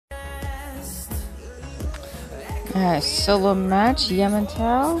Solo match,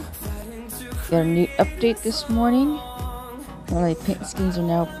 Yamantau. Got a new update this morning. Only paint skins are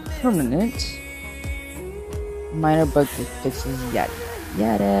now permanent. Minor bug fixes, yada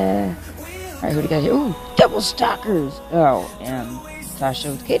yada. Alright, who do we got here? Ooh, double stalkers! Oh, and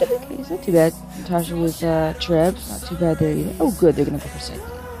Natasha with KWK. It's not too bad. Natasha with Trebs. Not too bad there either. Oh, good, they're gonna go for second.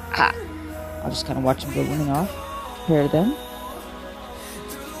 Ah! I'll just kind of watch them go winning off. Compare them.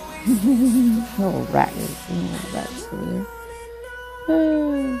 Oh, rat. Oh, rats over there.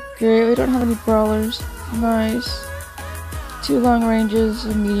 Oh, great, we don't have any brawlers. Nice. 2 long ranges,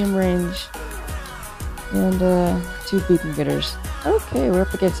 a medium range, and 2 beacon getters. Okay, we're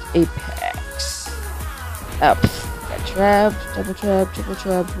up against Apex. Up. Got trap, double trap, triple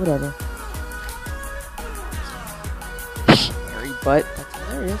trap, whatever. Hairy butt. That's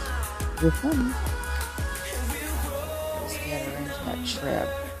hilarious. You're funny. Let's get a range that trap.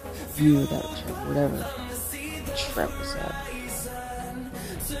 View that trap, whatever. Trap was that.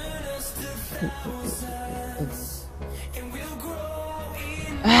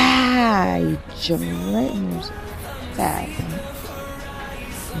 Ah, you jumped right in there. Bad.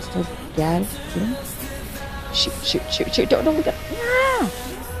 Instead, get him. Shoot, shoot, shoot, shoot. Don't look at. Ah!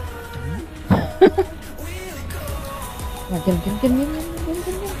 Come on, get him, get him, get him, get him, get him,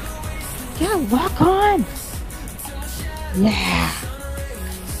 get him. Yeah, walk on. Yeah.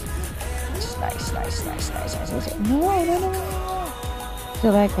 Nice, nice, nice, nice, nice, nice. No, no, no, no.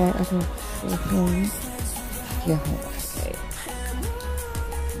 Kill that guy. Okay. Kill him. Kill him. Okay.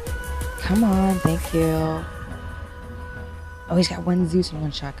 Come on, thank you. Oh, he's got 1 Zeus and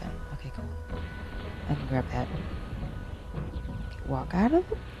 1 shotgun. Okay, cool. I can grab that. Okay, walk out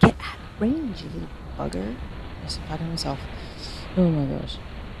of it. Get out of range, you little bugger. Yes, I'm talking to myself. Oh my gosh.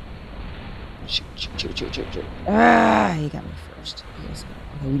 Shoot, shoot, shoot, shoot, shoot, shoot. Ah, he got me first. Yes.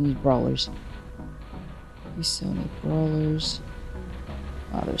 Okay, we need brawlers. We still need brawlers.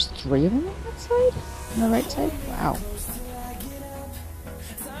 Wow, there's 3 of them on that side? On the right side? Wow.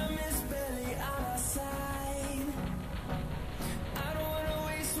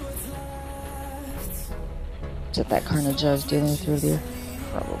 Is that that carnage I was dealing with earlier?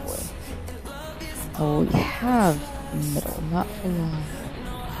 Probably. Oh, we have middle, not for long.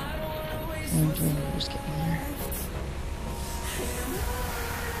 I'm just getting there.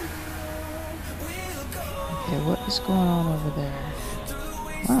 Okay, what is going on over there?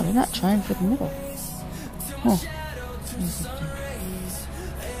 Wow, they're not trying for the middle. Huh.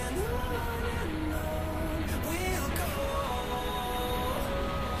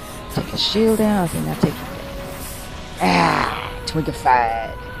 Take a shield down. Okay, now take it. Ah!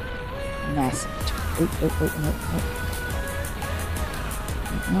 Twinkified. Massive. Wait, no.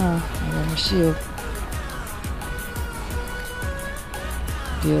 No, I got my shield.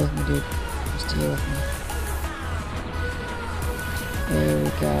 Deal with me, dude. Just deal with me. There we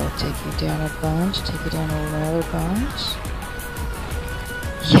go. Take you down a bunch. Take you down another bunch.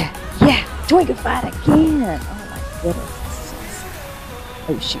 Yeah, yeah! Twinkified again! Oh my goodness.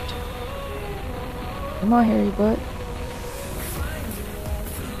 Oh shoot. Come on, hairy butt.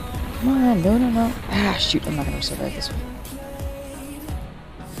 Come on, no. Ah, shoot, I'm not gonna survive this one.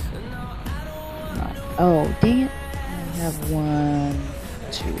 Oh, dang it. I have 1,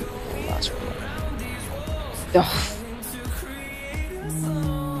 2. I lost 1. Ugh.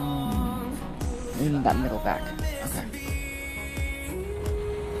 We need that middle back. Okay.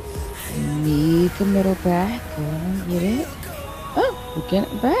 Need the middle back. Go on and get it. Oh, we're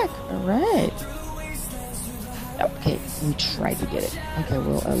getting it back. Alright. Okay, we tried to get it. Okay,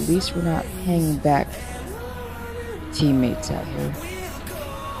 well, at least we're not hanging back teammates out here.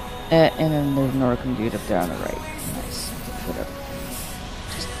 And then there's Norcom dude up there on the right. Nice. Whatever.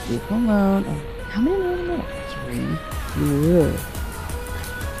 Just leave him alone. Oh, how many are in the middle? 3.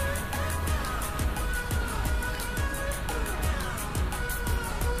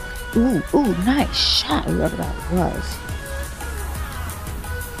 Good. Ooh, nice shot, whoever that was.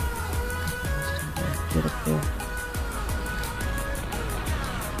 Get up there.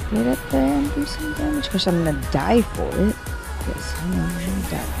 Get up there and do some damage. Of course, I'm gonna die for it. Yes, I know, I'm gonna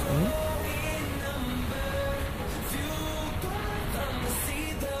die for it.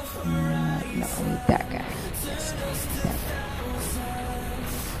 No, I need that guy. Yes, I need that guy.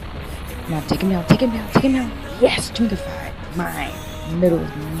 Come on, take him down, take him down, take him down. Yes, Twinkified. Mine. Middle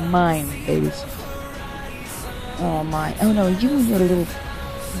is mine, babies. Oh my. Oh no, you and your little.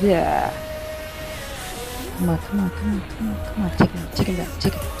 Yeah. Come on. Take him down.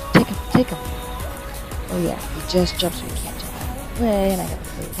 Take him. Oh yeah, he just jumped so we can't jump out of the way, and I gotta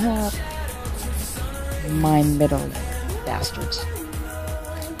play it up. Mine middle, bastards.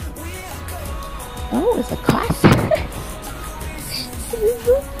 Oh, it's a classic. He's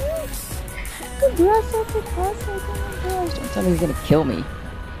so cute. The grasshopper classic. Oh my gosh. Don't tell me he's gonna kill me.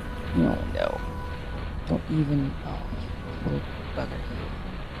 No, no. Don't even. Oh, you little bugger.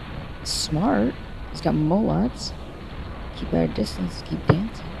 Smart. He's got molots. Keep at a distance. Keep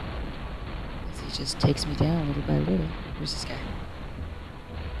dancing. He just takes me down little by little. Where's this guy?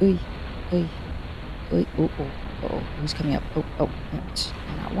 Ooh, ooh, ooh, oh, oh, oh, who's coming up? Oh, oh,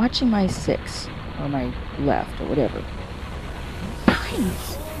 I'm not watching my 6 or my left or whatever.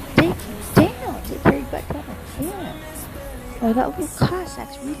 Nice! Take you down! Take care of your butt down I can. Oh, that little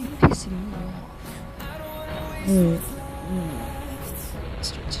Cossack's really pissing me off.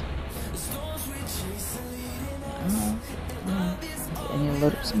 Stretch. Okay, I need to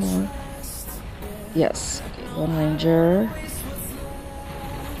load up some more. Yes, okay, Lone Ranger.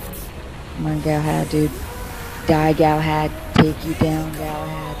 Come on, Galahad, dude. Die, Galahad. Take you down,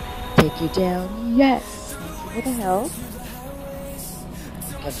 Galahad. Take you down. Yes! Thank you for the help.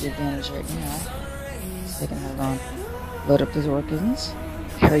 Got the advantage right now. So I can hold on. Load up those organs.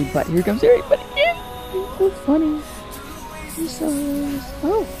 Harry Butt. Here comes Harry Butt again. He's so funny. He's so hilarious.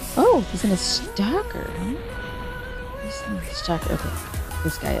 Oh, he's in a stalker, huh? He's in a stalker. Okay,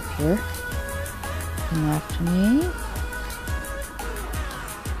 this guy up here. Come after me.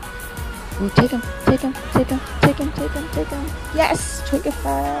 Ooh, take him, take him, take him, take him, take him, take him. Yes!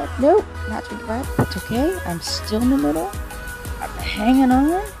 Twinkified. Nope, not Twinkified. That's okay. I'm still in the middle. I'm hanging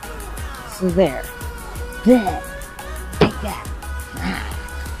on. So there. There. Take that.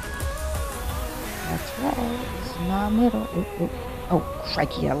 That's right. It's my middle. Oh,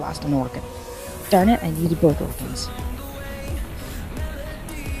 crikey, I lost an organ. Darn it, I needed both organs.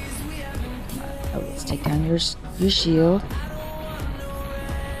 Oh, let's take down your shield.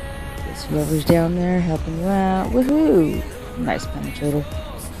 Guess whoever's down there helping you out. Woohoo! Nice penetrator.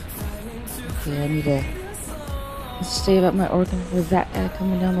 Okay, I need to save up my organ for that guy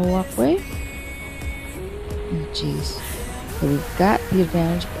coming down the walkway. Oh, jeez. So we've got the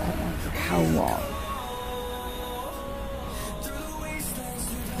advantage, but I don't know for how long.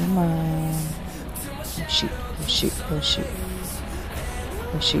 Come on. Oh, shoot. Oh, shoot. Oh, shoot.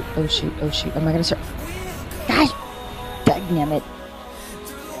 Oh, shoot. Oh, shoot. Oh, shoot. Am I gonna start? Gosh! Dagnammit.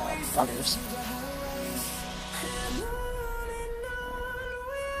 Oh, buggers.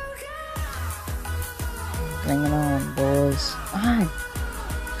 Bring it on, boys. On!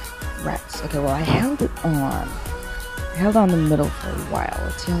 Rats. Okay, well, I held it on. I held on the middle for a while.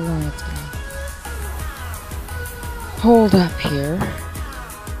 Let's see how long it's gonna hold up here.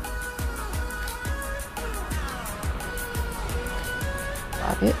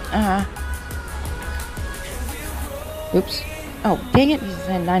 Drop it. Oops. Oh, dang it. He's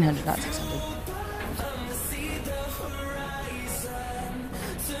at 900, not 600.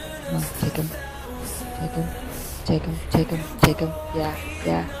 Come on, take him. Take him. Take him. Take him. Take him. Yeah.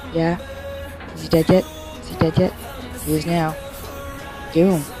 Yeah. Yeah. Is he dead yet? Is he dead yet? He is now.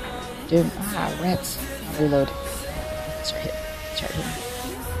 Doom. Doom. Ah, rats. I'll reload. Start hitting. Start hitting.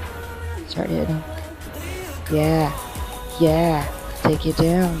 Start hitting. Yeah. Yeah. Take it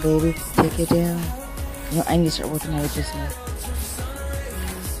down, baby. Take it down. You know, I need to start working out with this now.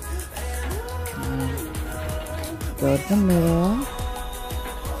 Come on. Go to the middle.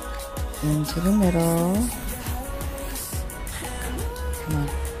 Into the middle. Come on.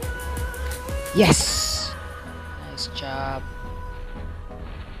 Yes! Nice job.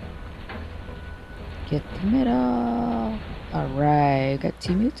 Get the middle. Alright, got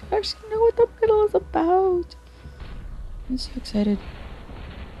teammates who actually know what the middle is about. I'm so excited.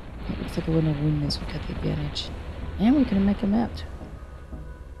 It looks like I wouldn't have won this. We got the advantage. And we're gonna make a map.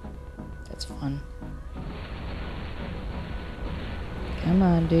 That's fun. Come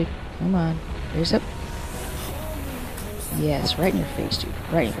on, dude. Come on. Raise up. Yes, right in your face, dude.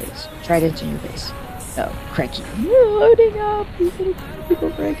 Right in your face. Trident in your face. Oh, crikey. You're loading up. You little people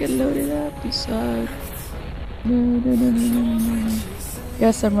freaking loaded up. You suck. No.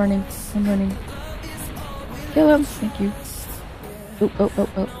 Yes, I'm running. I'm running. Kill him. Thank you. Oh.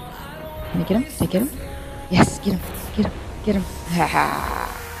 Can I get him? Can I get him? Yes, get him. Get him. Get him. Haha.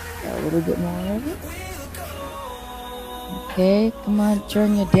 Got a little bit more of it. Okay, come on.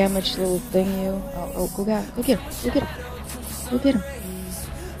 Turn your damaged little thing, you. Oh, go get him. Go get him. Go get him. Go get him.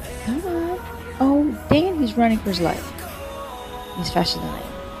 Come on. Oh, dang it. He's running for his life. He's faster than I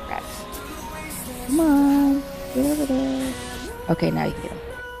am. Rats. Come on. Get over there. Okay, now you can get him.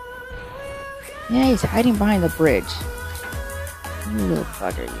 Yeah, he's hiding behind the bridge. You little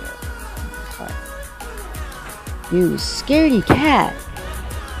bugger, you. You scaredy cat.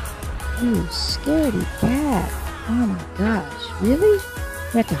 You scaredy cat. Oh my gosh. Really?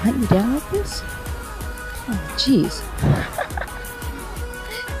 We have to hunt you down like this? Oh, jeez.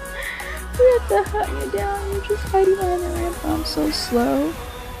 You have to hunt me down. You're just hiding behind the ramp. I'm so slow.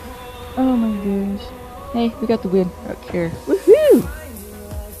 Oh my gosh. Hey, we got the win. I don't care.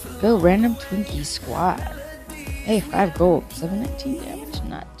 Woohoo! Go random Twinky squad. Hey, 5 gold, 719 damage.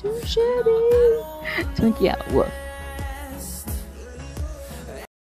 Not too shabby. Twinky out. Woof.